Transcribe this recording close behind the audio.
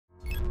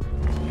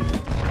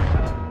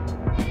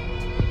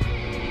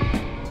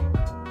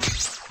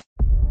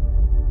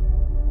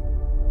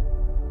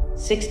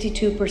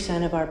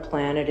62% of our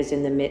planet is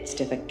in the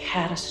midst of a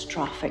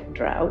catastrophic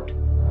drought.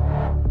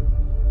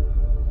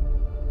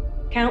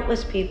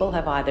 Countless people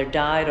have either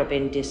died or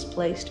been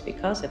displaced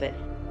because of it.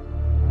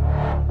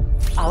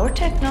 Our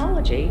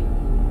technology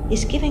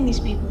is giving these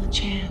people a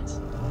chance.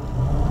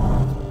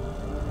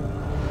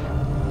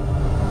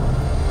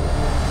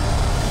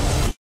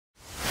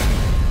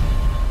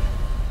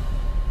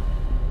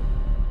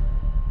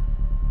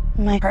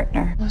 My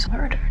partner was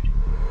murdered.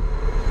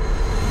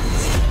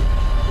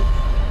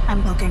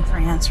 I'm looking for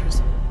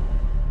answers.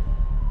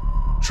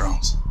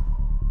 Drones.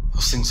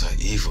 Those things are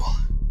evil.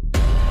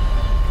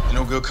 Ain't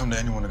no good come to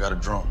anyone who got a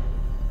drone.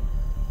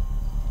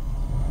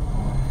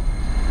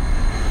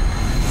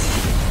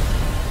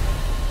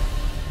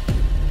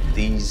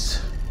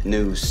 These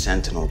new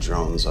Sentinel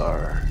drones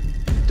are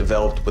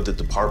developed with the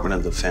Department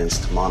of Defense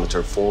to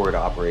monitor forward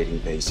operating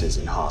bases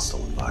in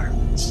hostile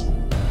environments.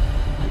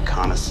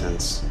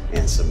 Reconnaissance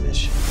and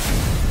submission.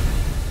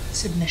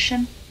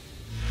 Submission?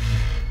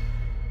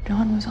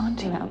 Dawn was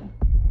onto them.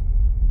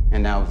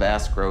 And now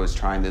Vascro is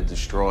trying to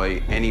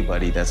destroy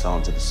anybody that's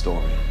onto the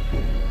story.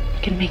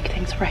 We can make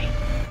things right.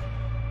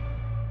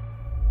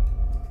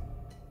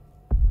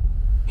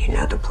 You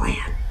know the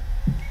plan.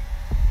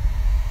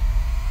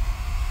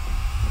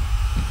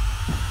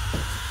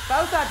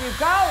 Both of you,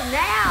 go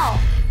now!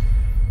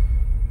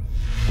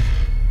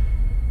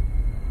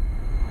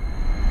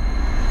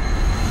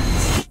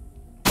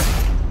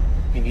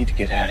 We need to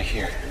get out of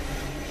here.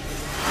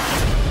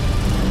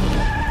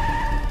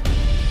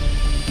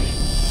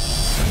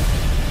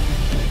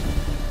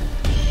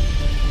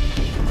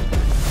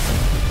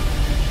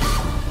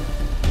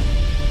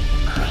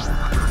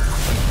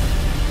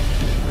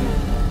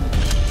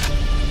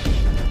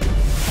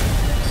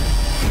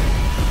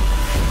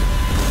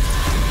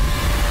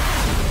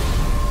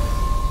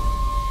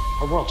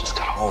 Our world just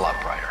got a whole lot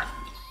brighter.